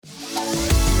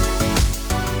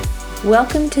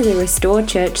Welcome to the Restore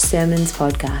Church Sermons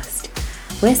podcast.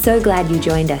 We're so glad you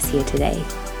joined us here today.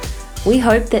 We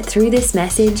hope that through this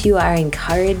message you are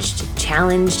encouraged,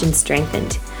 challenged, and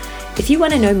strengthened. If you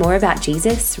want to know more about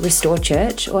Jesus, Restore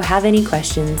Church, or have any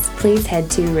questions, please head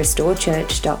to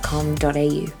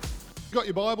restorechurch.com.au. Got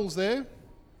your Bibles there?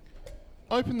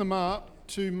 Open them up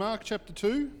to Mark chapter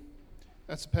 2.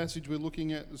 That's the passage we're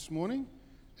looking at this morning.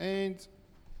 And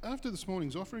after this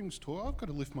morning's offerings tour, I've got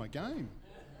to lift my game.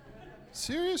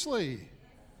 Seriously.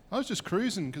 I was just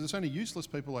cruising because it's only useless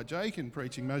people like Jacob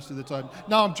preaching most of the time.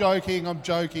 No, I'm joking.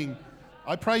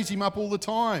 I praise him up all the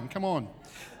time. Come on.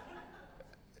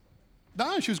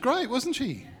 No, she was great, wasn't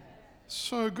she?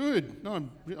 So good. No,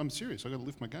 I'm serious. I've got to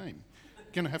lift my game.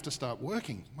 Going to have to start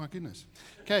working. My goodness.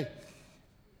 Okay.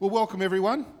 Well, welcome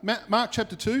everyone. Mark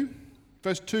chapter 2,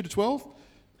 verse 2 to 12. Can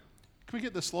we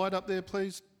get the slide up there,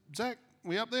 please? Zach,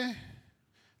 we up there?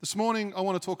 This morning, I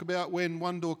want to talk about when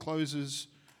one door closes,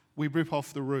 we rip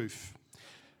off the roof.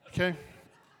 Okay?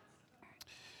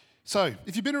 So,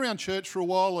 if you've been around church for a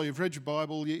while or you've read your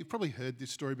Bible, you've probably heard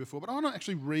this story before, but I want to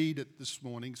actually read it this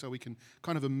morning so we can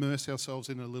kind of immerse ourselves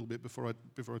in it a little bit before I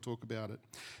talk about it.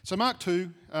 So, Mark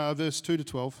 2, verse 2 to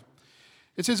 12.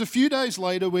 It says, "A few days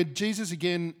later, when Jesus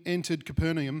again entered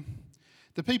Capernaum,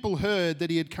 the people heard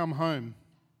that he had come home.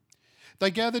 They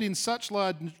gathered in such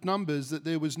large numbers that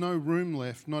there was no room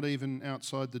left, not even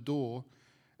outside the door,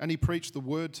 and he preached the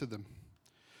word to them.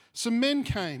 Some men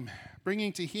came,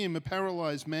 bringing to him a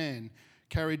paralyzed man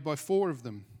carried by four of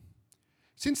them.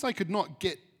 Since they could not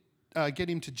get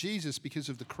him to Jesus because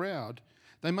of the crowd,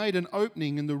 they made an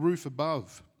opening in the roof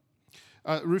above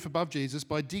Jesus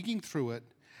by digging through it,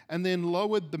 and then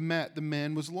lowered the mat the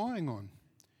man was lying on.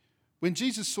 When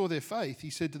Jesus saw their faith, he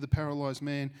said to the paralyzed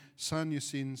man, 'Son, your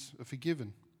sins are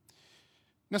forgiven.'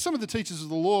 Now some of the teachers of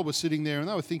the law were sitting there and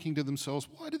they were thinking to themselves,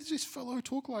 'Why does this fellow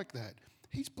talk like that?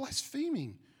 He's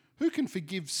blaspheming. Who can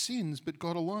forgive sins but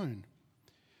God alone?'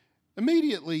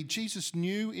 Immediately Jesus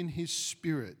knew in his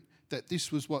spirit that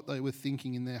this was what they were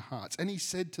thinking in their hearts. And he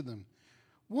said to them,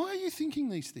 'Why are you thinking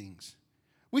these things?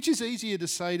 Which is easier to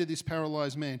say to this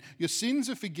paralyzed man, "Your sins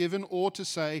are forgiven," or to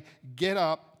say, "Get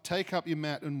up, take up your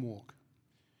mat and walk"?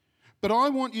 But I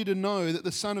want you to know that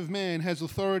the Son of Man has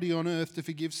authority on earth to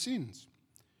forgive sins.'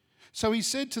 So he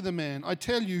said to the man, 'I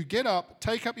tell you, get up,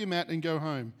 take up your mat and go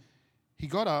home.' He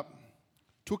got up,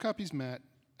 took up his mat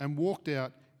and walked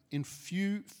out in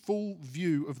full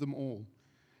view of them all.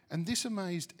 And this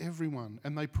amazed everyone,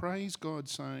 and they praised God,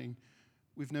 saying,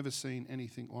 'We've never seen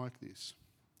anything like this.'"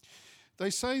 They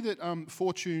say that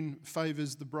fortune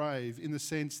favours the brave in the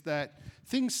sense that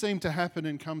things seem to happen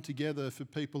and come together for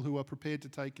people who are prepared to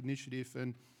take initiative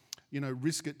and,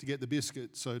 risk it to get the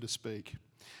biscuit, so to speak.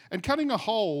 And cutting a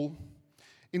hole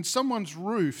in someone's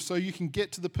roof so you can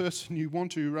get to the person you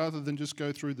want to rather than just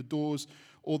go through the doors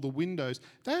or the windows,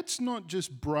 that's not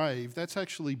just brave, that's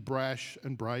actually brash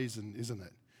and brazen, isn't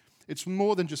it? It's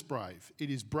more than just brave.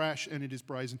 It is brash and it is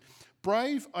brazen.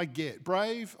 Brave, I get.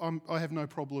 Brave, I have no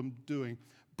problem doing.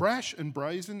 Brash and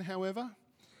brazen, however,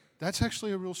 that's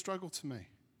actually a real struggle to me.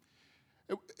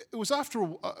 It was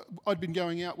after I'd been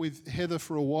going out with Heather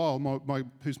for a while,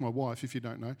 who's my wife, if you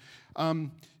don't know,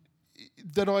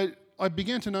 that I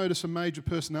began to notice a major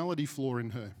personality flaw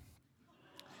in her.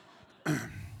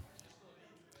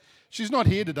 She's not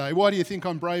here today. Why do you think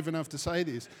I'm brave enough to say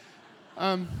this?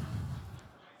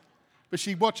 But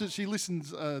she listens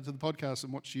to the podcast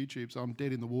and watches YouTube, so I'm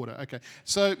dead in the water. Okay,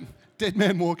 so dead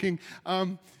man walking.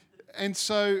 And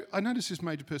so I noticed this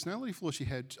major personality flaw she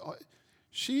had.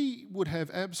 She would have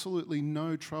absolutely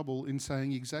no trouble in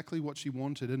saying exactly what she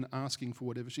wanted and asking for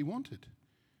whatever she wanted.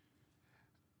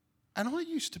 And I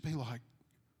used to be like,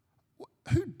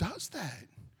 who does that?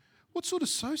 What sort of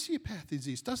sociopath is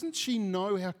this? Doesn't she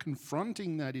know how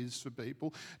confronting that is for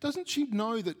people? Doesn't she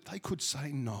know that they could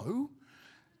say no?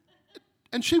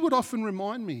 And she would often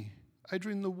remind me,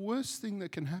 "Adrian, the worst thing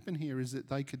that can happen here is that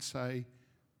they could say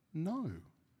no."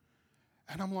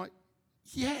 And I'm like,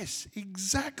 yes,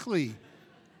 exactly.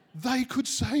 They could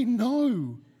say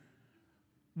no.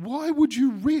 Why would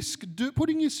you risk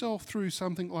putting yourself through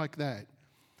something like that?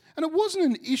 And it wasn't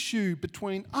an issue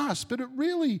between us, but it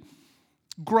really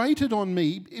grated on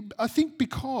me, I think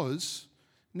because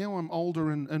now I'm older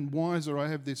and wiser, I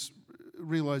have this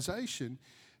realization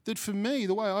that for me,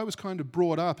 the way I was kind of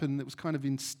brought up and it was kind of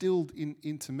instilled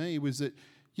into me was that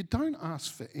you don't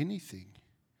ask for anything.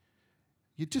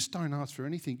 You just don't ask for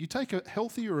anything. You take a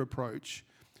healthier approach,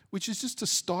 which is just to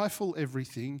stifle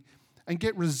everything and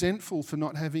get resentful for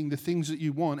not having the things that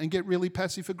you want and get really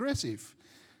passive-aggressive.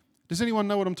 Does anyone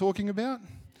know what I'm talking about?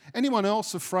 Anyone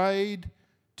else afraid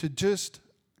to just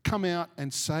come out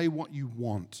and say what you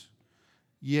want.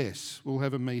 Yes, we'll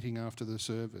have a meeting after the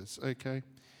service, okay?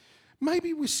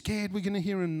 Maybe we're scared we're going to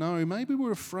hear a no. Maybe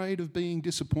we're afraid of being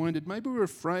disappointed. Maybe we're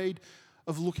afraid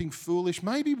of looking foolish.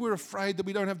 Maybe we're afraid that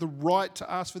we don't have the right to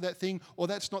ask for that thing, or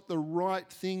that's not the right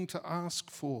thing to ask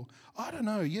for. I don't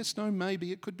know. Yes, no,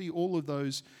 maybe. It could be all of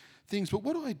those things. But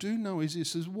what I do know is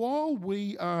this, is while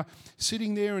we are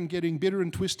sitting there and getting bitter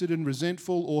and twisted and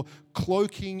resentful, or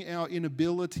cloaking our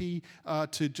inability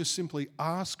to just simply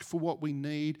ask for what we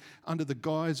need under the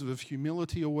guise of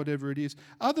humility or whatever it is,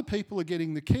 other people are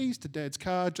getting the keys to Dad's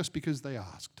car just because they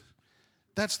asked.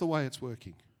 That's the way it's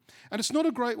working. And it's not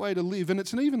a great way to live, and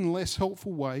it's an even less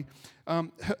helpful way,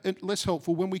 less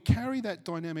helpful when we carry that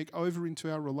dynamic over into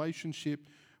our relationship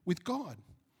with God.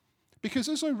 Because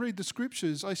as I read the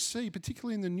scriptures, I see,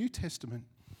 particularly in the New Testament,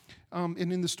 and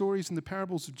in the stories and the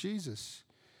parables of Jesus,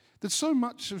 that so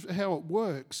much of how it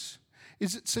works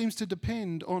is it seems to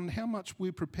depend on how much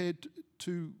we're prepared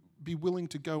to be willing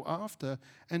to go after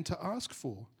and to ask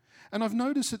for. And I've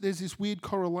noticed that there's this weird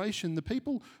correlation. The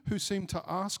people who seem to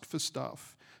ask for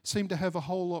stuff seem to have a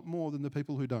whole lot more than the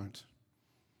people who don't.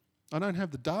 I don't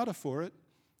have the data for it.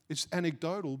 It's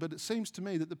anecdotal, but it seems to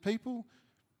me that the people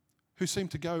who seem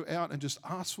to go out and just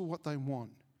ask for what they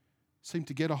want seem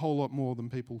to get a whole lot more than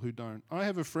people who don't. I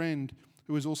have a friend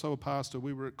who is also a pastor.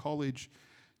 We were at college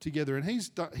together, and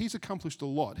he's accomplished a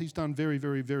lot. He's done very,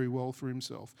 very, very well for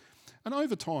himself. And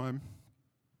over time,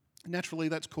 naturally,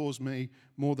 that's caused me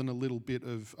more than a little bit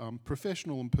of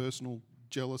professional and personal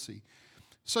jealousy.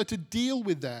 So to deal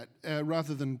with that,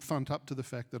 rather than front up to the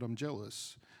fact that I'm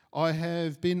jealous, I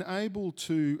have been able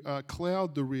to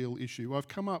cloud the real issue. I've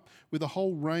come up with a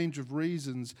whole range of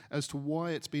reasons as to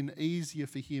why it's been easier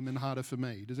for him and harder for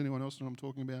me. Does anyone else know what I'm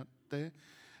talking about there?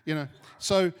 You know,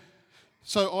 so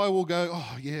I will go,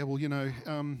 oh yeah, well, you know,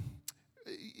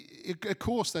 of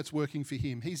course that's working for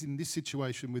him. He's in this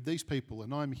situation with these people,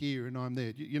 and I'm here and I'm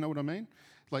there. You know what I mean?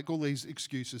 Like all these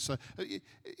excuses. So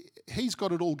he's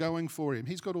got it all going for him.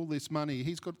 He's got all this money.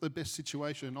 He's got the best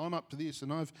situation. I'm up to this,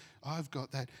 and I've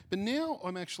got that. But now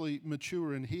I'm actually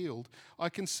mature and healed. I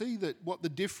can see that what the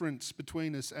difference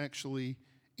between us actually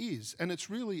is, and it's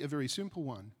really a very simple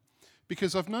one.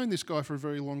 Because I've known this guy for a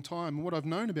very long time, and what I've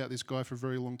known about this guy for a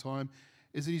very long time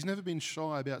is that he's never been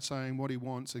shy about saying what he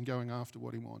wants and going after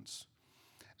what he wants.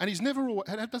 And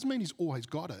that doesn't mean he's always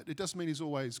got it. It doesn't mean he's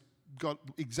always got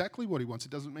exactly what he wants.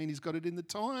 It doesn't mean he's got it in the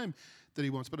time that he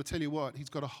wants. But I tell you what, he's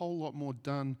got a whole lot more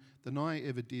done than I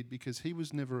ever did, because he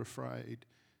was never afraid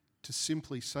to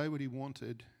simply say what he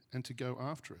wanted and to go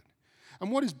after it.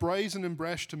 And what is brazen and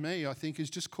brash to me, I think, is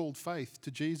just called faith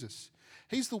to Jesus.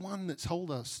 He's the one that's told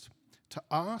us to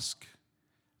ask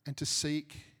and to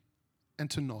seek and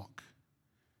to knock.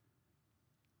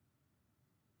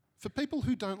 For people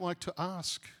who don't like to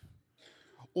ask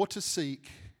or to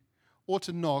seek or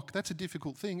to knock, that's a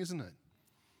difficult thing, isn't it?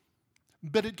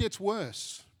 But it gets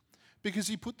worse, because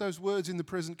you put those words in the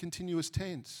present continuous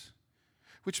tense,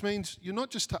 which means you're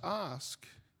not just to ask,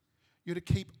 you're to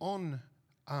keep on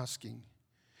asking.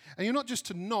 And you're not just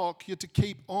to knock, you're to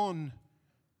keep on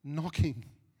knocking.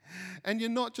 And you're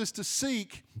not just to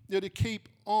seek, you're to keep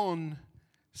on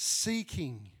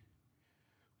seeking.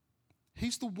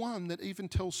 He's the one that even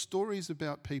tells stories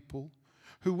about people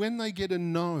who, when they get a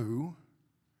no,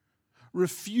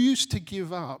 refuse to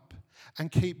give up and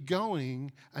keep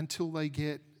going until they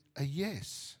get a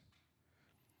yes.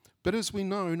 But as we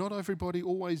know, not everybody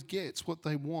always gets what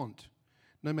they want,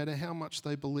 no matter how much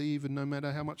they believe and no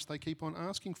matter how much they keep on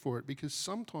asking for it, because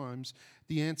sometimes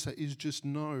the answer is just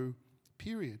no,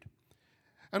 period.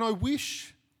 And I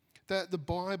wish that the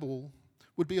Bible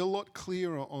would be a lot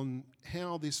clearer on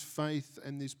how this faith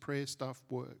and this prayer stuff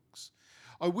works.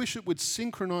 I wish it would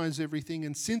synchronize everything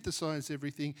and synthesize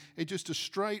everything in just a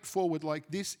straightforward, like,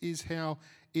 this is how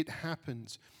it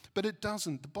happens. But it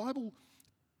doesn't. The Bible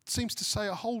seems to say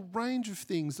a whole range of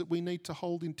things that we need to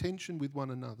hold in tension with one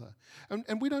another.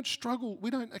 And we don't struggle, we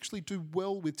don't actually do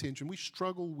well with tension. We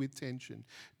struggle with tension.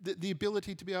 The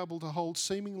ability to be able to hold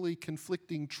seemingly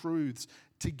conflicting truths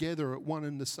together at one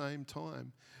and the same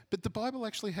time. But the Bible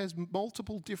actually has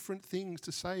multiple different things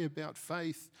to say about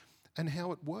faith and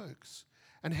how it works,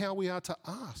 and how we are to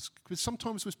ask. Because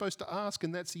sometimes we're supposed to ask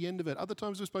and that's the end of it. Other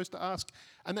times we're supposed to ask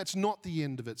and that's not the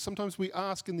end of it. Sometimes we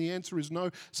ask and the answer is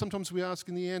no. Sometimes we ask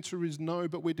and the answer is no,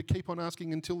 but we're to keep on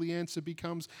asking until the answer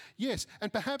becomes yes.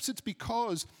 And perhaps it's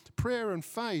because prayer and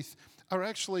faith are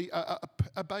actually are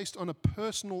based on a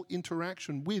personal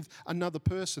interaction with another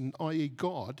person, i.e.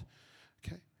 God,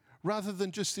 okay, rather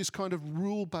than just this kind of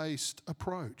rule-based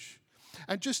approach.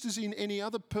 And just as in any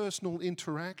other personal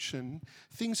interaction,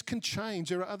 things can change.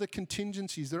 There are other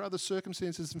contingencies, there are other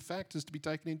circumstances and factors to be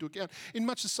taken into account. In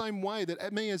much the same way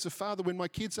that me as a father, when my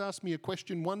kids ask me a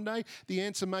question one day, the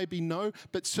answer may be no,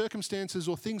 but circumstances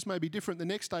or things may be different the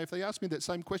next day. If they ask me that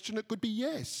same question, it could be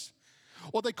yes.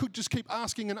 Or they could just keep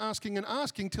asking and asking and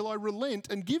asking till I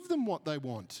relent and give them what they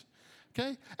want.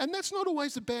 Okay? And that's not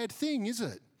always a bad thing, is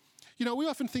it? You know, we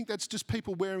often think that's just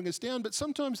people wearing us down, but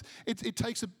sometimes it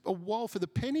takes a while for the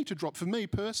penny to drop, for me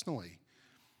personally.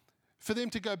 For them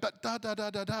to go, but da.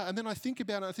 And then I think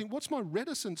about it, I think, what's my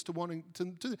reticence to wanting to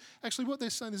do? Actually, what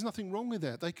they're saying, there's nothing wrong with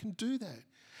that. They can do that.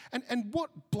 And what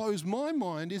blows my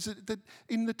mind is that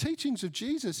in the teachings of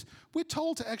Jesus, we're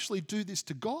told to actually do this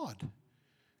to God.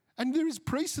 And there is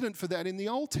precedent for that in the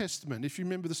Old Testament. If you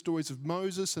remember the stories of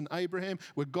Moses and Abraham,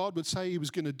 where God would say he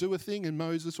was going to do a thing and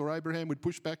Moses or Abraham would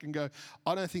push back and go,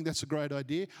 I don't think that's a great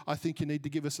idea. I think you need to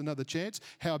give us another chance.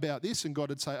 How about this? And God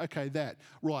would say, okay, that.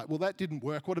 Right, well, that didn't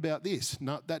work. What about this?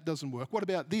 No, that doesn't work. What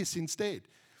about this instead?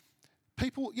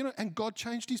 People, and God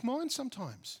changed his mind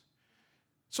sometimes.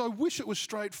 So I wish it was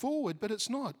straightforward, but it's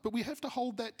not. But we have to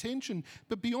hold that tension.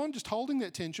 But beyond just holding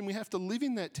that tension, we have to live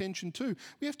in that tension too.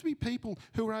 We have to be people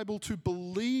who are able to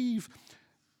believe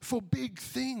for big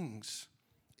things,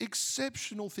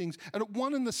 exceptional things, and at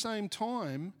one and the same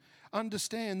time,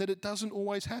 understand that it doesn't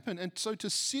always happen. And so to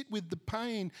sit with the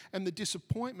pain and the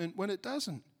disappointment when it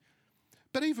doesn't.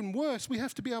 But even worse, we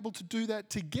have to be able to do that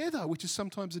together, which is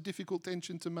sometimes a difficult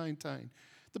tension to maintain.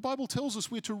 The Bible tells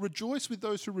us we're to rejoice with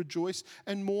those who rejoice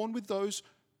and mourn with those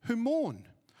who mourn,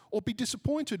 or be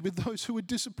disappointed with those who are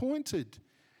disappointed.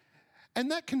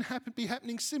 And that can be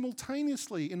happening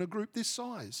simultaneously in a group this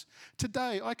size.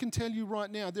 Today, I can tell you right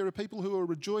now, there are people who are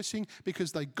rejoicing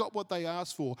because they got what they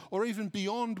asked for, or even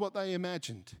beyond what they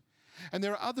imagined. And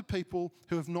there are other people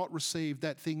who have not received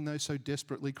that thing they so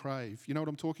desperately crave. You know what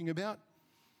I'm talking about?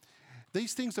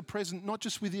 These things are present not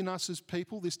just within us as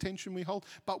people, this tension we hold,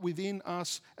 but within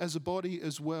us as a body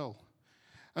as well.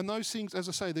 And those things, as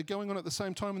I say, they're going on at the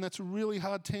same time, and that's a really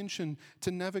hard tension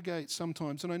to navigate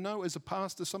sometimes. And I know as a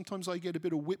pastor, sometimes I get a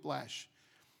bit of whiplash.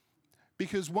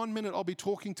 Because one minute I'll be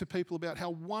talking to people about how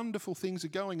wonderful things are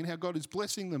going and how God is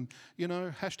blessing them,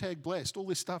 #blessed. All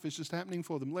this stuff is just happening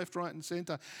for them, left, right and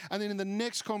centre. And then in the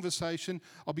next conversation,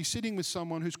 I'll be sitting with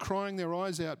someone who's crying their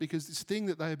eyes out because this thing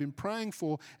that they have been praying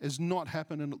for has not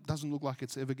happened and it doesn't look like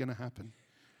it's ever going to happen.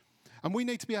 And we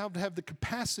need to be able to have the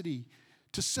capacity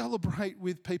to celebrate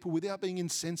with people without being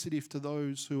insensitive to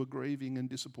those who are grieving and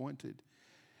disappointed.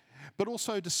 But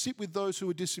also to sit with those who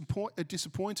are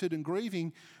disappointed and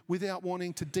grieving without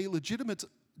wanting to delegitimize.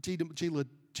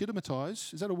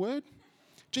 Is that a word?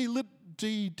 You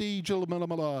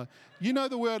know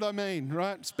the word I mean,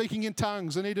 right? Speaking in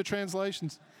tongues, I need a translation.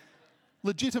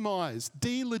 Legitimize,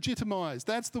 delegitimize.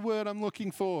 That's the word I'm looking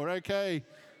for. Okay.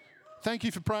 Thank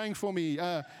you for praying for me.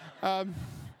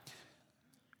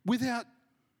 Without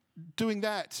doing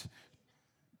that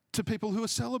to people who are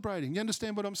celebrating. You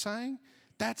understand what I'm saying?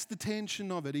 That's the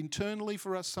tension of it internally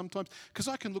for us sometimes. Because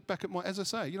I can look back at I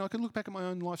can look back at my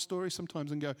own life story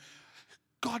sometimes and go,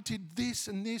 God did this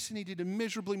and this and he did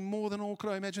immeasurably more than all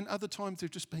could I imagine. Other times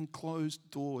there've just been closed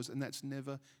doors and that's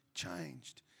never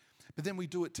changed. But then we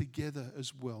do it together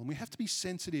as well. And we have to be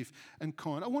sensitive and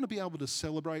kind. I want to be able to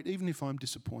celebrate even if I'm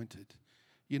disappointed.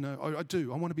 I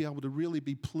do. I want to be able to really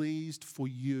be pleased for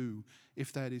you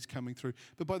if that is coming through.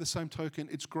 But by the same token,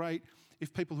 it's great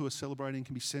if people who are celebrating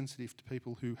can be sensitive to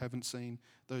people who haven't seen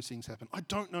those things happen. I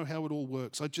don't know how it all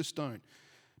works. I just don't.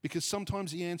 Because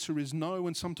sometimes the answer is no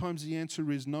and sometimes the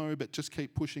answer is no, but just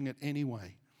keep pushing it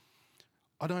anyway.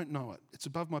 I don't know it. It's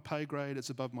above my pay grade. It's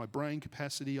above my brain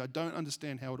capacity. I don't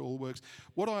understand how it all works.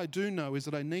 What I do know is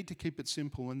that I need to keep it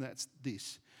simple, and that's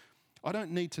this. I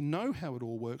don't need to know how it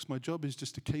all works. My job is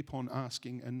just to keep on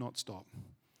asking and not stop.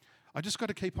 I just got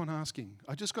to keep on asking.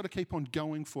 I just got to keep on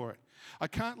going for it. I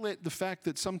can't let the fact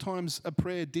that sometimes a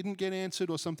prayer didn't get answered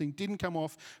or something didn't come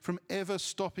off from ever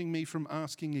stopping me from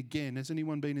asking again. Has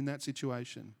anyone been in that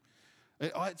situation?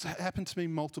 It's happened to me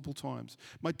multiple times.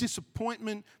 My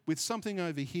disappointment with something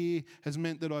over here has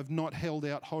meant that I've not held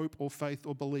out hope or faith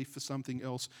or belief for something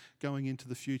else going into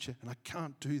the future. And I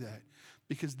can't do that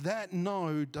because that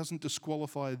no doesn't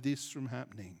disqualify this from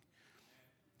happening.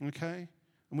 Okay?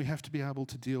 And we have to be able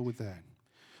to deal with that.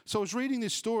 So I was reading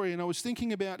this story and I was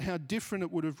thinking about how different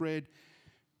it would have read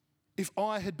if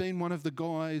I had been one of the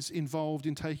guys involved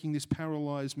in taking this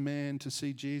paralyzed man to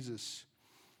see Jesus.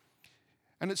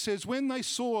 And it says, when they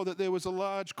saw that there was a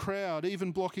large crowd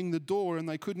even blocking the door and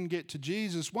they couldn't get to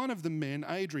Jesus, one of the men,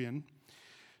 Adrian,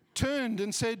 turned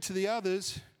and said to the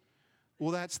others,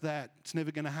 well, that's that. It's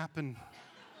never going to happen.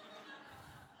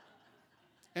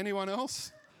 Anyone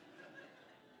else?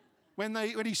 When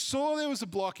he saw there was a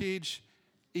blockage,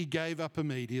 he gave up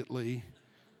immediately.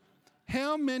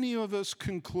 How many of us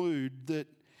conclude that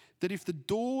if the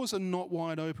doors are not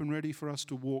wide open, ready for us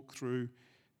to walk through,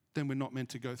 then we're not meant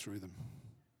to go through them?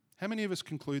 How many of us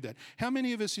conclude that? How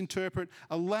many of us interpret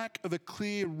a lack of a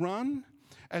clear run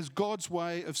as God's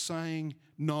way of saying,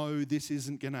 no, this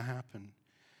isn't going to happen?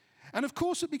 And of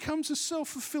course, it becomes a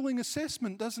self-fulfilling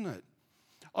assessment, doesn't it?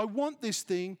 I want this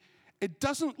thing. It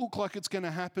doesn't look like it's going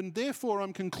to happen. Therefore,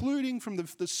 I'm concluding from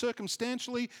the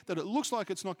circumstantially that it looks like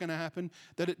it's not going to happen,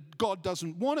 that God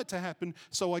doesn't want it to happen.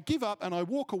 So I give up and I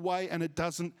walk away and it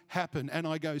doesn't happen. And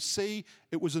I go, see,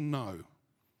 it was a no.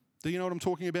 Do you know what I'm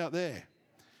talking about there?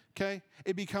 Okay?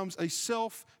 It becomes a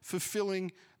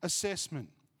self-fulfilling assessment.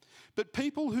 But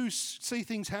people who see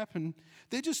things happen,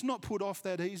 they're just not put off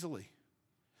that easily.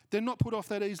 They're not put off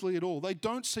that easily at all. They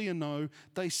don't see a no,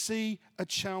 they see a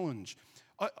challenge.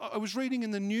 I was reading in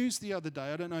the news the other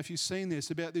day, I don't know if you've seen this,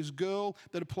 about this girl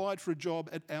that applied for a job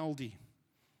at Aldi.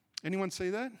 Anyone see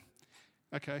that?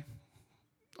 Okay.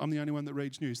 I'm the only one that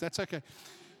reads news. That's okay.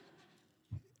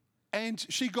 And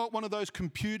she got one of those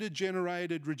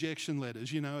computer-generated rejection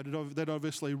letters, you know, that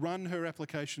obviously run her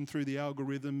application through the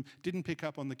algorithm, didn't pick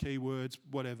up on the keywords,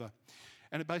 whatever.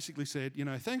 And it basically said, you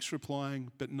know, thanks for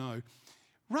applying, but no.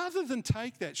 Rather than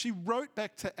take that, she wrote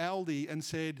back to Aldi and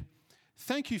said,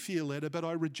 thank you for your letter, but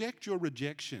I reject your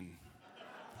rejection.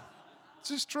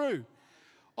 This is true.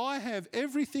 I have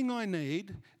everything I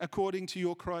need according to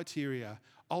your criteria.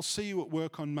 I'll see you at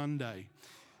work on Monday.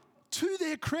 To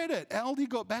their credit, Aldi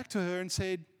got back to her and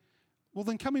said, well,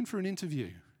 then come in for an interview.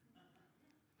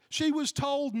 She was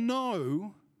told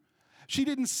no. She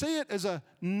didn't see it as a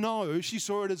no. She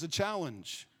saw it as a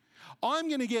challenge. I'm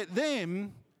going to get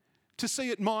them to see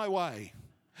it my way.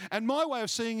 And my way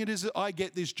of seeing it is that I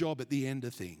get this job at the end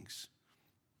of things.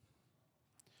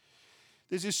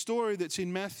 There's this story that's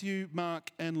in Matthew, Mark,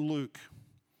 and Luke.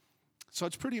 So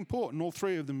it's pretty important. All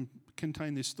three of them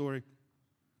contain this story,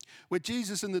 where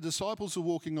Jesus and the disciples are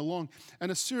walking along,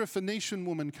 and a Syrophoenician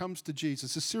woman comes to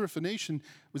Jesus. A Syrophoenician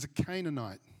was a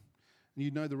Canaanite. And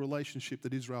you know the relationship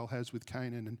that Israel has with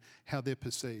Canaan and how they're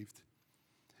perceived.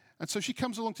 And so she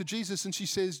comes along to Jesus and she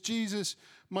says, Jesus,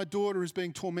 my daughter is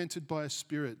being tormented by a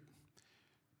spirit.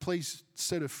 Please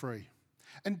set her free.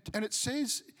 And it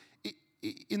says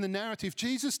in the narrative,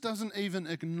 Jesus doesn't even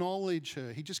acknowledge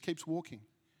her. He just keeps walking.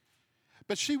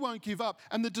 But she won't give up.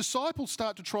 And the disciples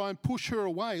start to try and push her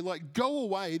away, like, go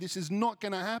away, this is not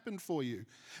going to happen for you.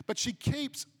 But she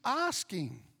keeps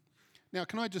asking. Now,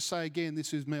 can I just say again,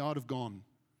 this is me, I'd have gone,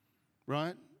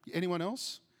 right? Anyone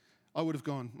else? I would have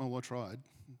gone, well, I tried.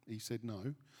 He said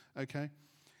no, okay?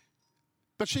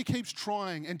 But she keeps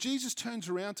trying, and Jesus turns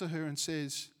around to her and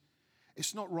says,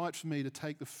 it's not right for me to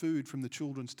take the food from the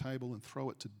children's table and throw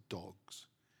it to dogs.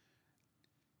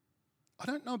 I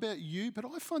don't know about you, but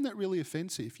I find that really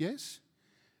offensive, yes?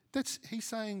 He's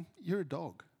saying, you're a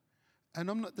dog.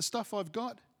 And the stuff I've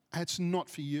got, it's not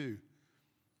for you.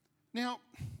 Now,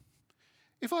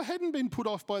 if I hadn't been put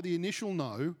off by the initial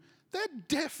no, that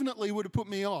definitely would have put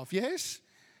me off, yes?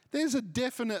 There's a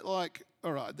definite like,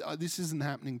 all right, this isn't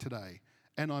happening today.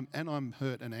 And I'm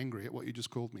hurt and angry at what you just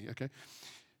called me, okay?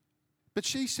 But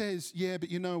she says, yeah, but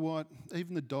you know what?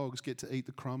 Even the dogs get to eat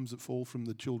the crumbs that fall from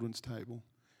the children's table.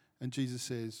 And Jesus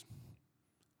says,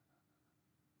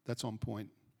 that's on point.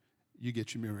 You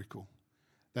get your miracle.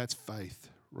 That's faith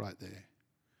right there.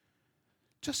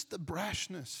 Just the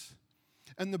brashness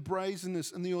and the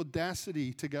brazenness and the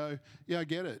audacity to go, yeah, I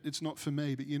get it. It's not for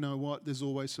me, but you know what? There's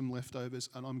always some leftovers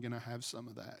and I'm going to have some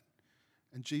of that.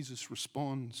 And Jesus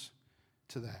responds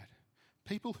to that.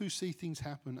 People who see things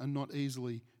happen are not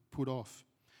easily put off.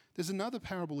 There's another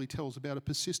parable he tells about a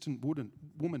persistent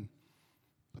woman.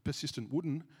 It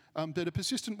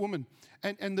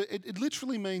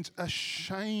literally means a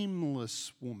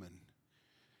shameless woman.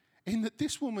 In that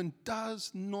this woman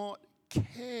does not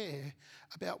care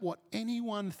about what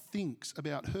anyone thinks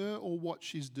about her or what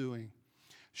she's doing.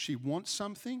 She wants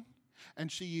something,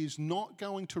 and she is not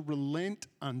going to relent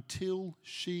until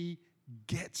she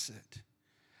gets it.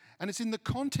 And it's in the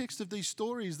context of these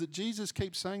stories that Jesus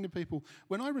keeps saying to people,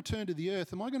 when I return to the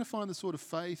earth, am I going to find the sort of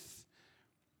faith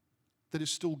that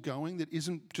is still going, that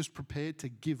isn't just prepared to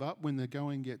give up when the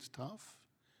going gets tough?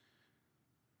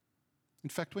 In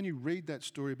fact, when you read that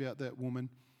story about that woman,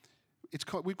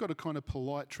 we've got a kind of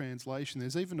polite translation.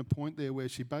 There's even a point there where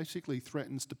she basically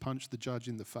threatens to punch the judge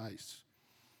in the face.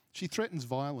 She threatens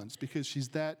violence because she's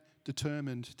that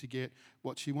determined to get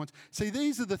what she wants. See,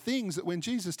 these are the things that when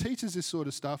Jesus teaches this sort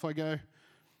of stuff, I go,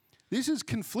 This is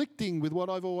conflicting with what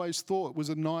I've always thought was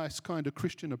a nice kind of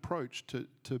Christian approach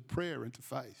to prayer and to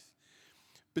faith.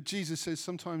 But Jesus says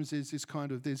sometimes there's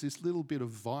this little bit of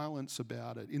violence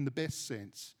about it, in the best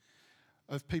sense,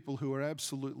 of people who are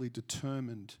absolutely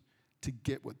determined to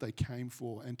get what they came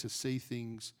for and to see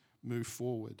things move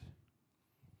forward.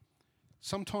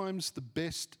 Sometimes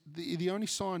the only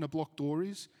sign a blocked door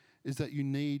is that you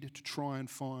need to try and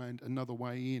find another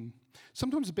way in.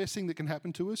 Sometimes the best thing that can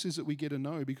happen to us is that we get a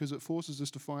no, because it forces us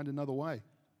to find another way.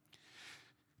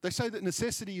 They say that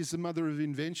necessity is the mother of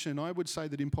invention. I would say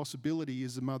that impossibility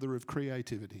is the mother of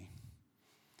creativity.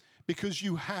 Because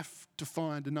you have to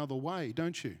find another way,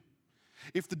 don't you?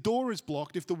 If the door is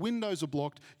blocked, if the windows are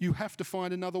blocked, you have to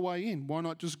find another way in. Why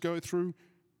not just go through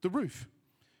the roof?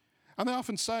 And they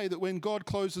often say that when God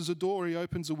closes a door, he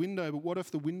opens a window, but what if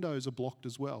the windows are blocked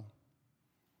as well?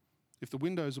 If the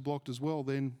windows are blocked as well,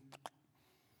 then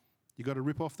you've got to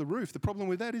rip off the roof. The problem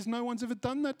with that is no one's ever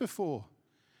done that before.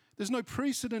 There's no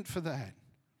precedent for that.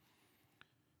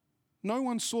 No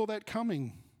one saw that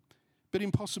coming. But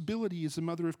impossibility is the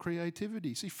mother of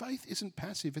creativity. See, faith isn't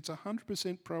passive. It's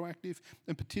 100% proactive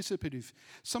and participative.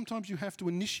 Sometimes you have to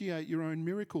initiate your own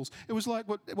miracles. It was like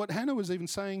what Hannah was even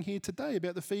saying here today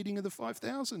about the feeding of the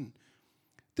 5,000.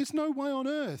 There's no way on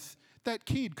earth that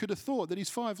kid could have thought that his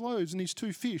 5 loaves and his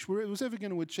 2 fish was ever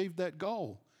going to achieve that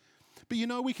goal. But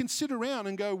we can sit around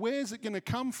and go, where's it going to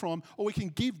come from? Or we can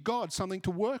give God something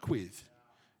to work with.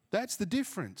 That's the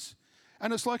difference.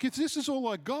 And it's like, if this is all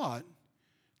I got,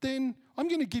 then I'm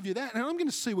going to give you that, and I'm going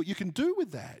to see what you can do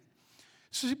with that.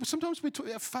 So sometimes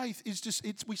our faith is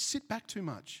we sit back too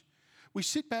much. We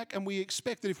sit back and we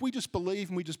expect that if we just believe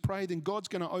and we just pray, then God's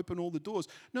going to open all the doors.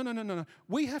 No.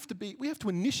 We have to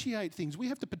initiate things. We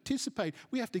have to participate.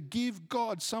 We have to give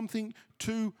God something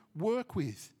to work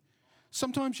with.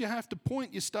 Sometimes you have to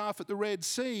point your staff at the Red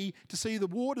Sea to see the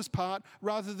waters part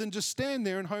rather than just stand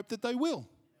there and hope that they will.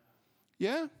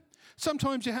 Yeah?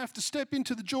 Sometimes you have to step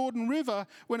into the Jordan River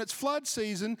when it's flood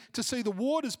season to see the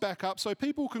waters back up so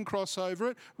people can cross over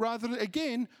it, rather than,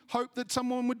 again, hope that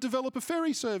someone would develop a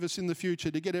ferry service in the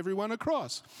future to get everyone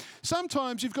across.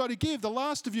 Sometimes you've got to give the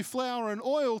last of your flour and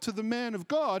oil to the man of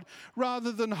God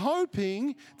rather than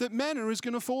hoping that manna is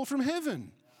going to fall from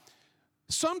heaven.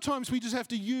 Sometimes we just have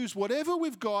to use whatever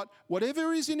we've got,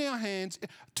 whatever is in our hands,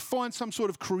 to find some sort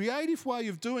of creative way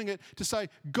of doing it, to say,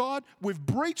 God, we've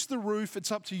breached the roof, it's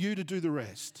up to you to do the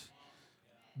rest.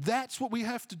 That's what we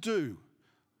have to do.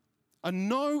 A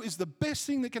no is the best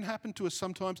thing that can happen to us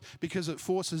sometimes, because it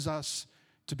forces us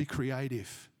to be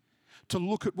creative, to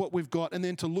look at what we've got, and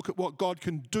then to look at what God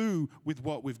can do with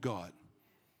what we've got.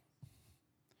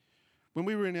 When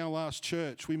we were in our last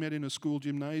church, we met in a school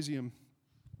gymnasium.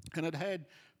 And it had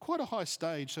quite a high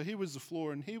stage. So here was the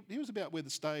floor, and he was about where the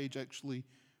stage actually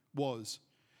was.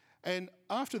 And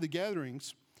after the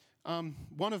gatherings,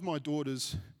 one of my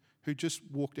daughters, who just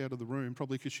walked out of the room,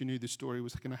 probably because she knew this story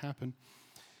was going to happen,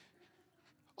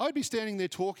 I'd be standing there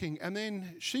talking, and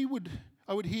then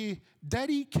I would hear,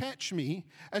 "Daddy, catch me,"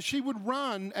 as she would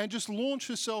run and just launch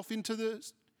herself into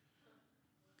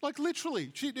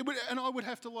literally. And I would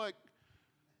have to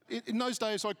in those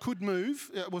days I could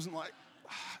move. It wasn't like,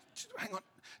 hang on.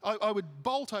 I would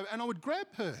bolt over and I would grab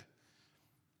her,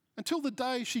 until the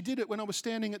day she did it when I was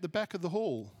standing at the back of the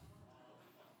hall.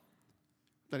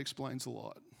 That explains a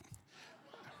lot.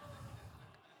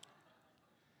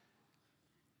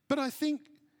 But I think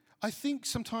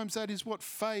sometimes that is what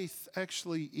faith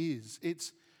actually is.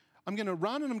 It's, I'm going to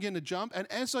run and I'm going to jump, and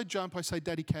as I jump I say,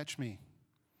 "Daddy, catch me."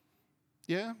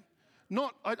 Yeah?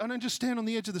 I don't just stand on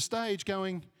the edge of the stage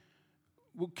going,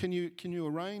 "Well, can you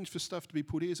arrange for stuff to be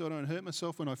put here so I don't hurt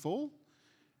myself when I fall?"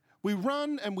 We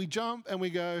run and we jump and we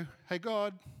go, "Hey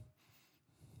God,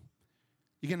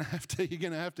 you're gonna have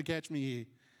to catch me here.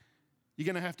 You're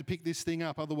gonna have to pick this thing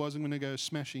up, otherwise I'm gonna go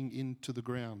smashing into the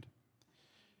ground."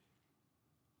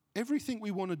 Everything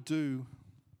we want to do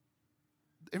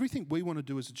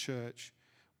as a church,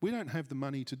 we don't have the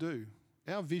money to do.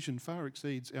 Our vision far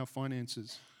exceeds our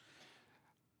finances.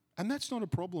 And that's not a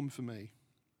problem for me,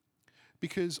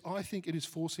 because I think it is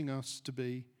forcing us to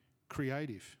be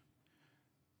creative.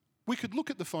 We could look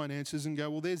at the finances and go,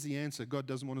 well, there's the answer. God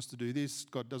doesn't want us to do this.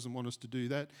 God doesn't want us to do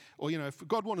that. Or, if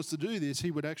God wanted us to do this,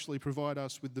 he would actually provide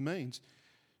us with the means.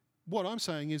 What I'm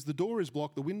saying is the door is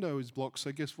blocked, the window is blocked,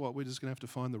 so guess what? We're just going to have to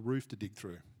find the roof to dig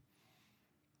through.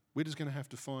 We're just going to have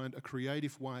to find a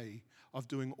creative way of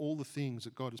doing all the things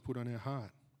that God has put on our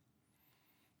heart.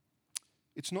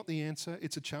 It's not the answer,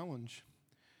 it's a challenge.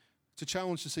 It's a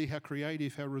challenge to see how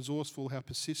creative, how resourceful, how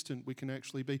persistent we can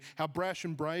actually be, how brash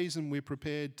and brazen we're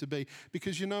prepared to be.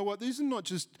 Because you know what? These are not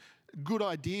just good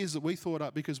ideas that we thought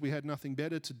up because we had nothing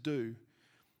better to do.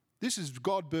 This is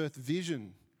God-birthed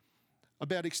vision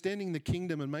about extending the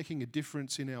kingdom and making a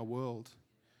difference in our world.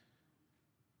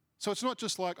 So it's not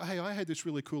just like, hey, I had this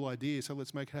really cool idea, so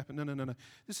let's make it happen. No.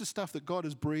 This is stuff that God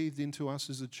has breathed into us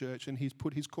as a church, and He's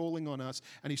put His calling on us,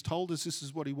 and He's told us this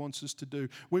is what He wants us to do.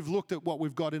 We've looked at what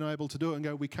we've got and able to do it and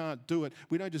go, we can't do it.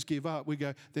 We don't just give up. We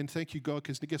go, then thank you, God,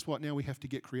 because guess what? Now we have to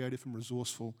get creative and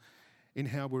resourceful in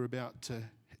how we're about to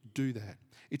do that.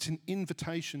 It's an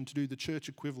invitation to do the church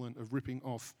equivalent of ripping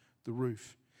off the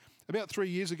roof. About 3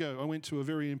 years ago, I went to a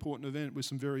very important event with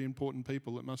some very important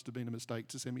people. It must have been a mistake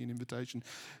to send me an invitation.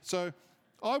 So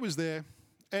I was there,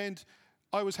 and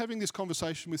I was having this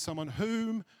conversation with someone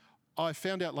whom I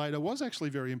found out later was actually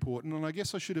very important, and I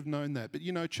guess I should have known that. But,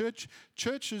 you know,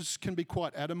 churches can be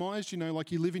quite atomized, you know,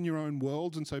 like you live in your own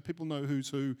world, and so people know who's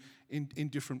who in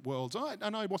different worlds.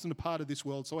 And I wasn't a part of this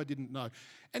world, so I didn't know.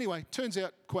 Anyway, turns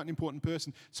out quite an important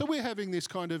person. So we're having this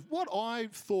kind of what I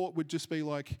thought would just be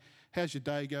like, how's your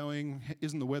day going?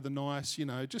 Isn't the weather nice? You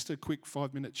know, just a quick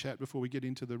 5-minute chat before we get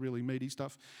into the really meaty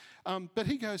stuff. But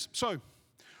he goes, so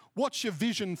what's your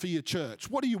vision for your church?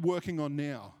 What are you working on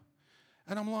now?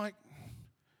 And I'm like,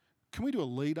 can we do a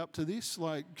lead up to this?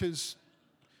 Like, because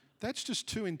that's just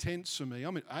too intense for me.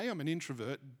 I mean, A, I'm an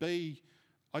introvert. B,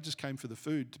 I just came for the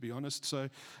food, to be honest. So,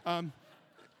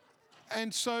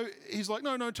 and so he's like,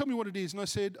 no, tell me what it is. And I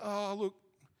said, oh, look,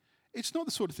 it's not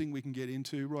the sort of thing we can get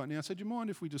into right now. So do you mind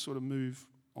if we just sort of move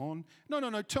on?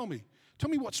 No, tell me. Tell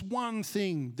me what's one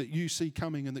thing that you see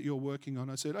coming and that you're working on.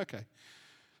 I said, okay,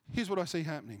 here's what I see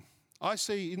happening. I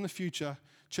see in the future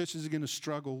churches are going to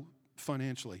struggle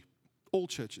financially, all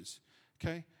churches,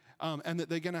 okay? And that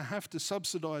they're going to have to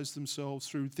subsidise themselves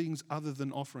through things other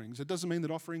than offerings. It doesn't mean that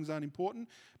offerings aren't important,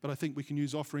 but I think we can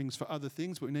use offerings for other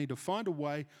things, but we need to find a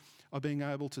way of being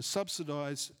able to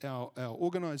subsidise our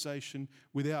organisation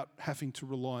without having to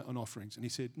rely on offerings. And he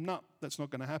said, no, that's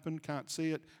not going to happen, can't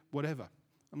see it, whatever.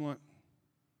 I'm like,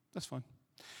 that's fine.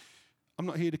 I'm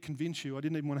not here to convince you. I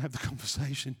didn't even want to have the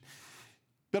conversation.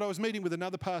 But I was meeting with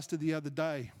another pastor the other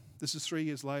day. This is 3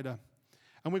 years later.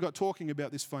 And we got talking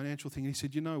about this financial thing. And he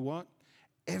said, you know what?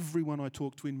 Everyone I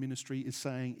talk to in ministry is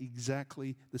saying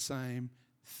exactly the same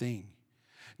thing.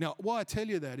 Now, why I tell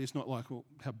you that is not like, well,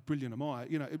 how brilliant am I?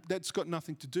 You know, that's got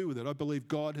nothing to do with it. I believe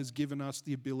God has given us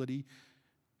the ability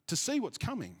to see what's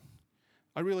coming.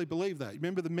 I really believe that.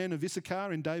 Remember the men of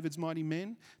Issachar in David's Mighty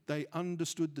Men? They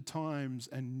understood the times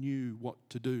and knew what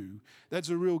to do. That's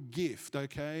a real gift,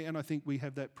 okay? And I think we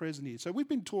have that present here. So we've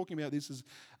been talking about this as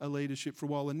a leadership for a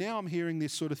while, and now I'm hearing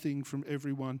this sort of thing from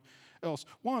everyone else.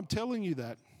 Why I'm telling you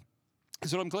that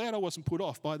is that I'm glad I wasn't put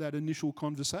off by that initial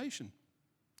conversation.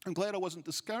 I'm glad I wasn't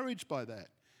discouraged by that.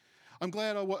 I'm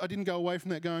glad I didn't go away from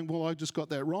that going, well, I just got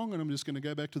that wrong, and I'm just going to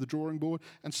go back to the drawing board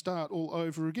and start all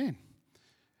over again.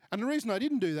 And the reason I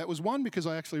didn't do that was, one, because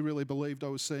I actually really believed I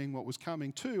was seeing what was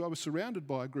coming. Two, I was surrounded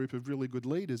by a group of really good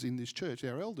leaders in this church,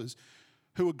 our elders,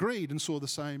 who agreed and saw the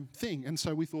same thing. And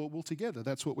so we thought, well, together,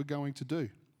 that's what we're going to do.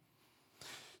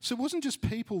 So it wasn't just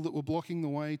people that were blocking the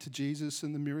way to Jesus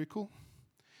and the miracle.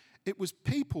 It was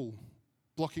people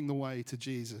blocking the way to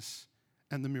Jesus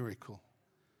and the miracle.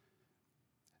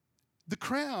 The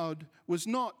crowd was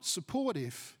not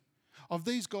supportive of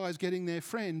these guys getting their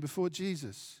friend before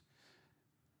Jesus.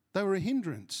 They were a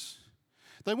hindrance.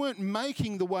 They weren't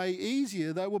making the way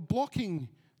easier, they were blocking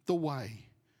the way.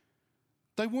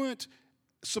 They weren't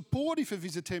supportive of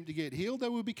his attempt to get healed, they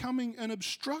were becoming an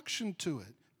obstruction to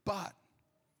it. But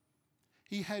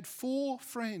he had 4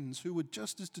 friends who were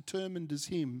just as determined as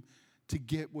him to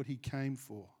get what he came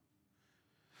for.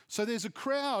 So there's a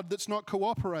crowd that's not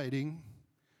cooperating,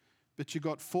 but you've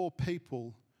got 4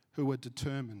 people who are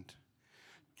determined.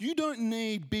 You don't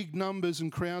need big numbers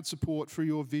and crowd support for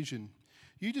your vision.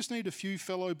 You just need a few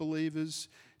fellow believers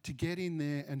to get in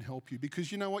there and help you.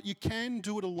 Because you know what? You can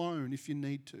do it alone if you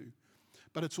need to.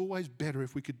 But it's always better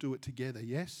if we could do it together,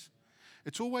 yes?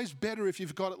 It's always better if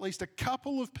you've got at least a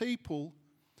couple of people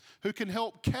who can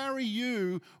help carry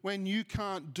you when you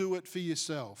can't do it for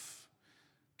yourself.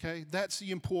 Okay? That's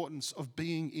the importance of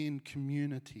being in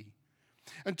community.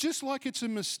 And just like it's a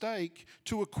mistake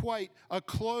to equate a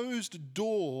closed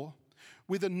door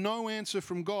with a no answer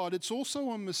from God, it's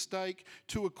also a mistake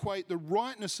to equate the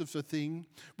rightness of a thing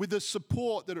with the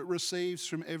support that it receives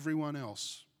from everyone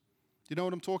else. You know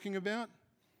what I'm talking about?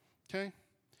 Okay?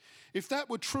 If that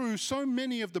were true, so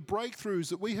many of the breakthroughs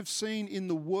that we have seen in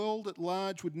the world at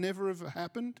large would never have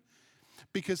happened,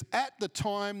 because at the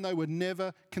time they were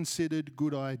never considered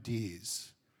good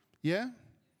ideas. Yeah?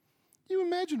 You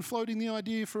imagine floating the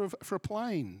idea for a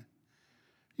plane.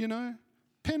 You know,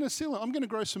 penicillin, I'm going to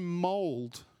grow some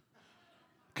mold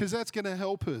because that's going to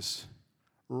help us.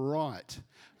 Right.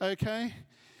 Okay?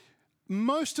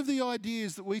 Most of the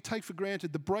ideas that we take for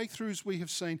granted, the breakthroughs we have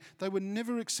seen, they were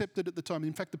never accepted at the time.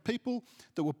 In fact, the people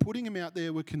that were putting them out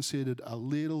there were considered a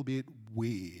little bit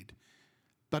weird,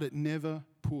 but it never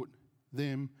put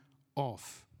them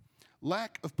off.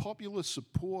 Lack of popular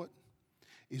support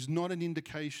is not an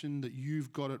indication that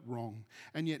you've got it wrong.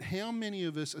 And yet, how many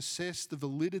of us assess the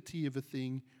validity of a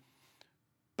thing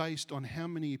based on how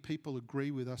many people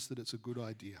agree with us that it's a good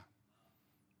idea?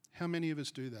 How many of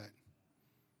us do that?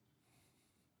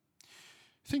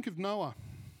 Think of Noah.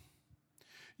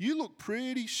 You look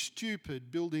pretty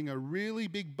stupid building a really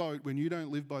big boat when you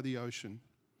don't live by the ocean.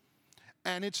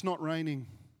 And it's not raining.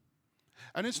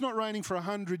 And it's not raining for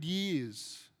 100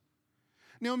 years.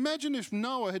 Now imagine if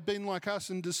Noah had been like us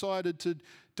and decided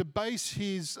to base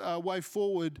his way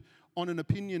forward on an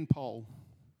opinion poll.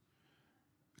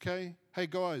 Okay? Hey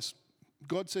guys,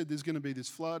 God said there's going to be this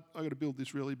flood. I've got to build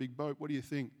this really big boat. What do you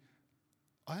think?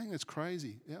 I think that's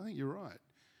crazy. Yeah, I think you're right.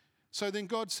 So then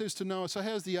God says to Noah, so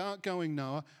how's the ark going,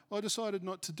 Noah? Well, I decided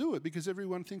not to do it because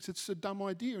everyone thinks it's a dumb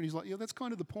idea. And he's like, yeah, that's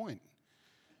kind of the point.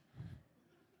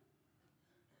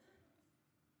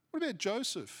 What about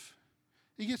Joseph?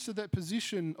 He gets to that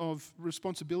position of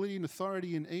responsibility and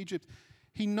authority in Egypt.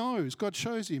 He knows, God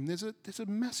shows him, there's a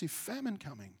massive famine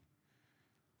coming.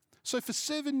 So for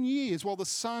 7 years, while the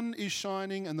sun is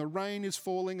shining and the rain is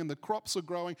falling and the crops are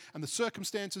growing and the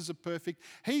circumstances are perfect,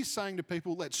 he's saying to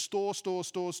people, let's store,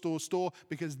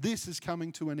 because this is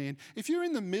coming to an end. If you're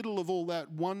in the middle of all that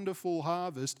wonderful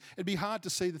harvest, it'd be hard to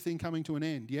see the thing coming to an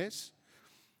end, yes?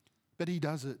 But he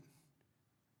does it.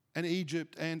 And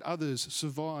Egypt and others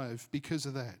survive because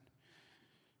of that.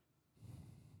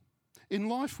 In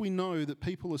life, we know that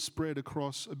people are spread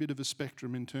across a bit of a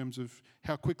spectrum in terms of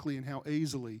how quickly and how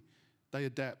easily they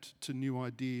adapt to new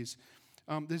ideas.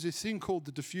 There's this thing called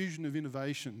the diffusion of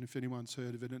innovation, if anyone's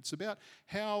heard of it. It's about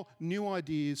how new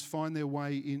ideas find their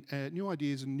way in, new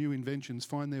ideas and new inventions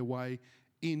find their way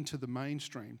into the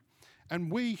mainstream.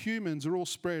 And we humans are all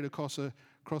spread across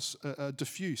a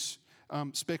diffuse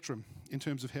spectrum in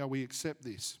terms of how we accept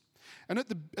this. And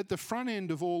at the front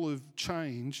end of all of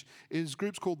change is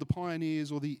groups called the pioneers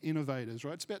or the innovators,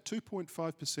 right? It's about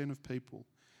 2.5% of people.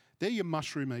 They're your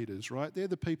mushroom eaters, right? They're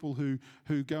the people who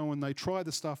go and they try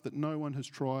the stuff that no one has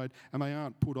tried and they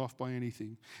aren't put off by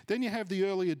anything. Then you have the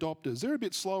early adopters. They're a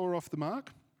bit slower off the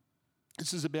mark.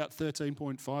 This is about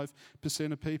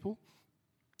 13.5% of people.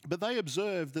 But they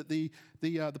observe that the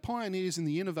pioneers and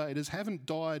the innovators haven't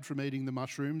died from eating the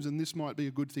mushrooms, and this might be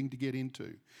a good thing to get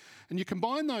into. And you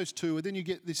combine those two, and then you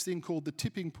get this thing called the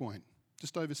tipping point,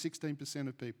 just over 16%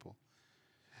 of people.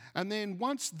 And then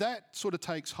once that sort of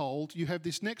takes hold, you have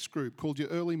this next group called your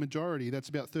early majority. That's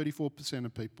about 34%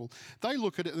 of people. They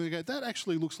look at it and they go, that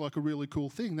actually looks like a really cool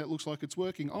thing. That looks like it's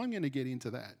working. I'm going to get into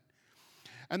that.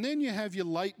 And then you have your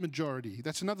late majority.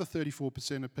 That's another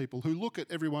 34% of people who look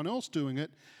at everyone else doing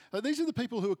it. These are the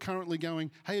people who are currently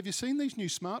going, hey, have you seen these new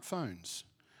smartphones?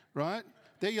 Right?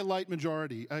 They're your late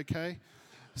majority, okay?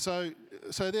 So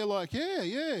they're like, yeah,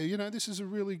 you know, this is a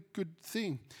really good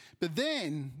thing. But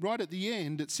then, right at the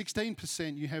end, at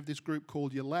 16%, you have this group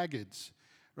called your laggards.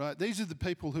 Right? These are the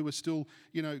people who are still,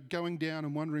 you know, going down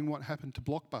and wondering what happened to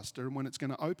Blockbuster and when it's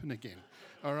going to open again.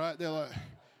 All right? They're like,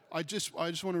 I just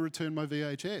want to return my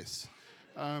VHS.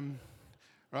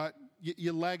 Right?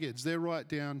 Your laggards, they're right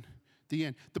down the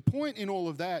end. The point in all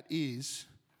of that is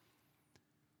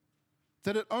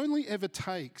that it only ever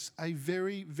takes a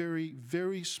very, very,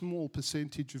 very small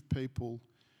percentage of people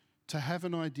to have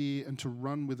an idea and to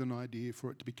run with an idea for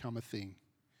it to become a thing.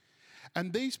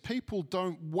 And these people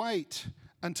don't wait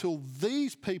until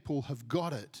these people have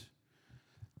got it.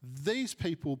 These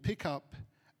people pick up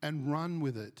and run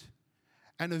with it.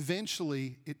 And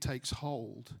eventually it takes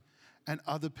hold and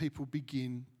other people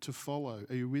begin to follow.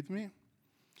 Are you with me?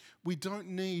 We don't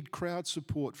need crowd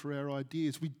support for our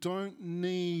ideas. We don't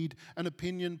need an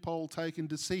opinion poll taken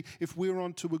to see if we're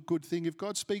onto a good thing. If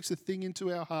God speaks a thing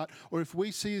into our heart, or if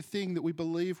we see a thing that we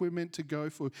believe we're meant to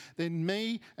go for, then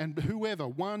me and whoever,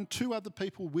 1, 2 other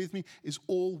people with me, is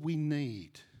all we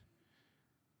need.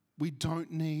 We don't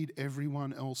need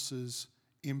everyone else's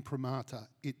imprimatur.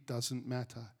 It doesn't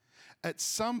matter. At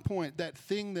some point, that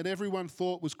thing that everyone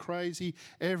thought was crazy,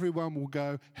 everyone will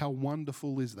go, how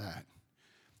wonderful is that?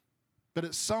 But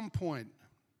at some point,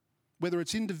 whether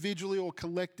it's individually or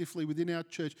collectively within our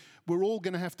church, we're all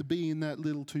going to have to be in that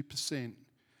little 2%.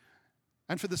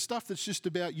 And for the stuff that's just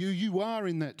about you, you are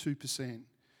in that 2%.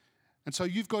 And so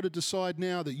you've got to decide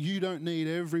now that you don't need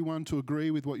everyone to agree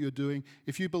with what you're doing.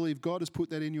 If you believe God has put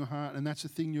that in your heart and that's the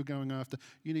thing you're going after,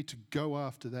 you need to go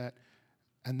after that,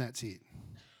 and that's it.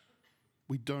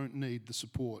 We don't need the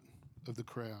support of the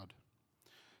crowd.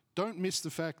 Don't miss the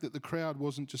fact that the crowd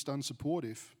wasn't just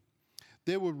unsupportive.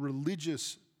 There were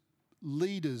religious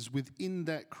leaders within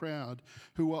that crowd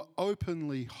who were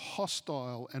openly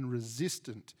hostile and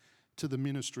resistant to the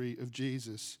ministry of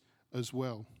Jesus as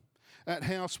well. That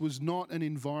house was not an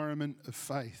environment of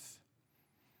faith.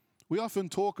 We often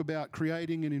talk about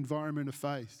creating an environment of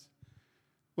faith.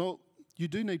 Well, you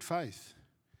do need faith.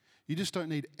 You just don't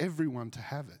need everyone to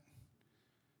have it.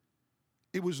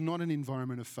 It was not an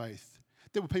environment of faith.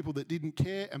 There were people that didn't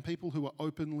care and people who were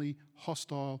openly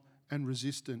hostile and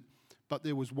resistant. But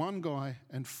there was one guy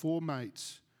and 4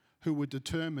 mates who were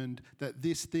determined that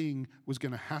this thing was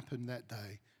going to happen that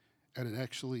day, and it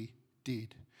actually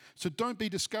did. So don't be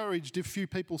discouraged if few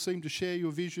people seem to share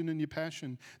your vision and your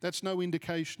passion. That's no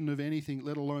indication of anything,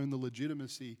 let alone the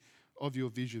legitimacy of your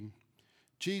vision.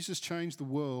 Jesus changed the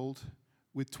world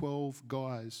with 12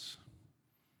 guys.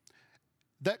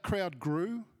 That crowd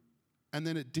grew and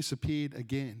then it disappeared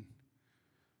again.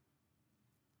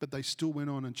 But they still went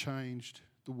on and changed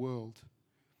the world.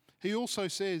 He also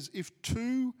says, if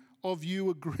 2 of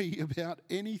you agree about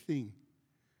anything,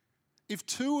 if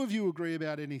 2 of you agree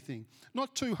about anything,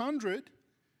 not 200,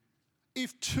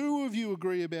 if 2 of you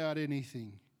agree about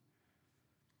anything.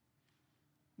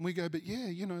 We go, but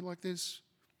yeah, there's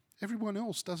everyone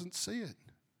else doesn't see it.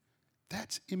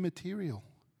 That's immaterial.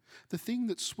 The thing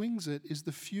that swings it is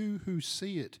the few who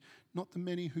see it, not the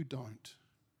many who don't.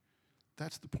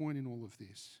 That's the point in all of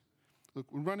this. Look,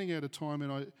 we're running out of time,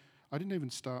 and I didn't even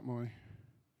start my,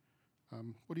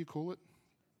 what do you call it?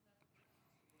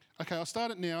 Okay, I'll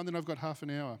start it now, and then I've got half an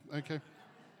hour, okay?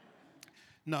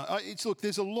 No, look,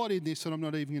 there's a lot in this that I'm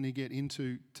not even going to get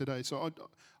into today, so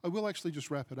I will actually just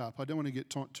wrap it up. I don't want to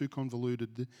get too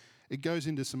convoluted. It goes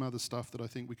into some other stuff that I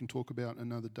think we can talk about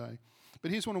another day.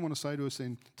 But here's what I want to say to us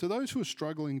then. To those who are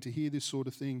struggling to hear this sort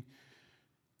of thing,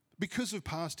 because of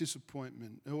past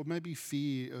disappointment or maybe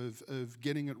fear of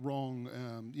getting it wrong,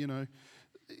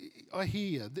 I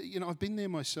hear that, I've been there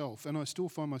myself and I still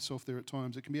find myself there at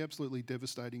times. It can be absolutely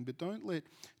devastating, but don't let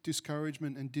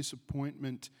discouragement and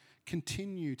disappointment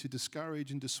continue to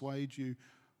discourage and dissuade you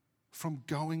from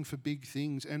going for big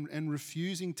things and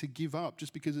refusing to give up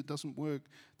just because it doesn't work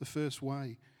the first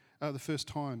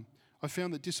time. I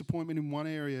found that disappointment in one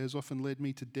area has often led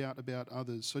me to doubt about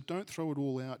others. So don't throw it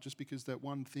all out just because that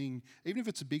one thing, even if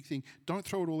it's a big thing, don't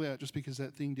throw it all out just because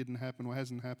that thing didn't happen or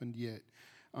hasn't happened yet.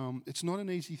 It's not an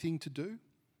easy thing to do.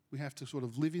 We have to sort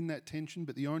of live in that tension,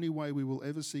 but the only way we will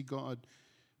ever see God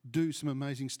do some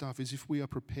amazing stuff is if we are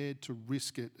prepared to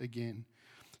risk it again.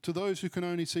 To those who can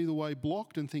only see the way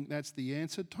blocked and think that's the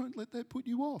answer, don't let that put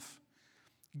you off.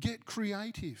 Get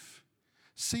creative.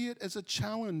 See it as a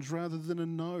challenge rather than a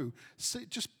no.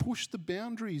 Just push the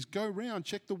boundaries. Go round,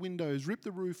 check the windows, rip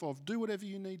the roof off, do whatever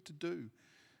you need to do.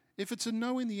 If it's a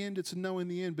no in the end, it's a no in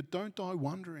the end, but don't die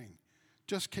wondering.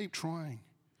 Just keep trying.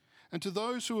 And to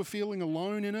those who are feeling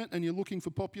alone in it and you're looking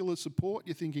for popular support,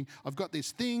 you're thinking, I've got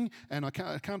this thing and I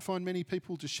can't find many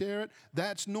people to share it,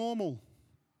 that's normal.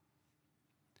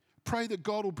 Pray that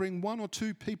God will bring 1 or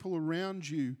 2 people around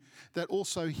you that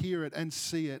also hear it and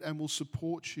see it and will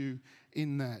support you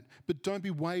in that. But don't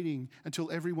be waiting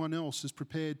until everyone else is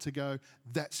prepared to go,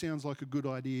 that sounds like a good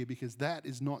idea, because that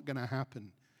is not going to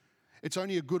happen. It's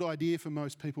only a good idea for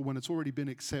most people when it's already been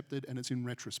accepted and it's in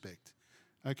retrospect.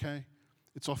 Okay?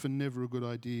 It's often never a good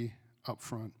idea up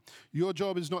front. Your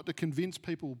job is not to convince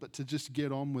people, but to just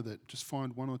get on with it. Just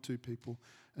find 1 or 2 people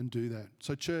and do that.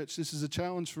 So church, this is a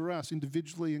challenge for us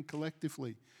individually and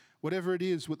collectively. Whatever it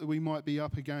is that we might be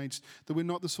up against, that we're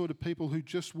not the sort of people who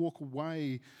just walk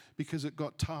away because it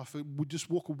got tough. We just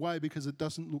walk away because it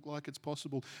doesn't look like it's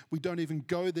possible. We don't even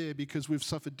go there because we've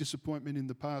suffered disappointment in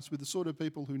the past. We're the sort of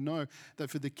people who know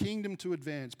that for the kingdom to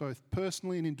advance, both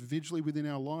personally and individually within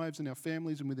our lives and our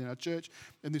families and within our church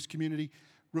and this community,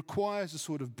 requires a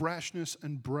sort of brashness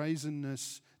and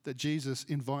brazenness that Jesus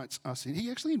invites us in. He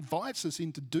actually invites us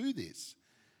in to do this.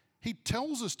 He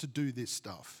tells us to do this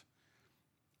stuff.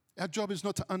 Our job is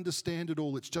not to understand it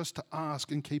all. It's just to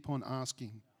ask and keep on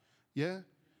asking. Yeah?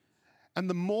 And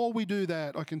the more we do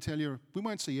that, I can tell you, we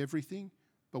won't see everything,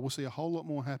 but we'll see a whole lot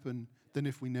more happen than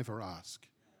if we never ask.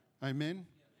 Amen?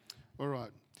 All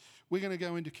right. We're going to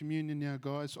go into communion now,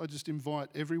 guys. I just invite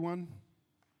everyone,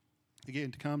 again,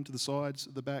 to come to the sides,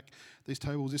 at the back, these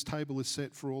tables. This table is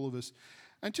set for all of us.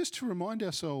 And just to remind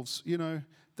ourselves,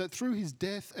 that through his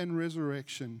death and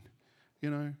resurrection,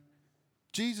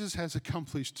 Jesus has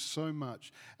accomplished so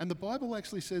much. And the Bible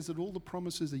actually says that all the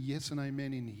promises are yes and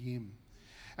amen in him.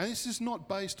 And this is not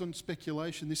based on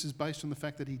speculation. This is based on the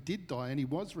fact that he did die and he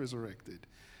was resurrected.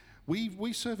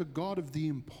 We serve a God of the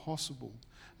impossible,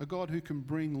 a God who can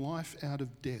bring life out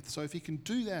of death. So if he can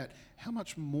do that, how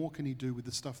much more can he do with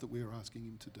the stuff that we're asking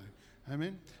him to do?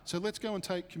 Amen? So let's go and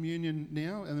take communion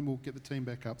now, and then we'll get the team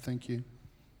back up. Thank you.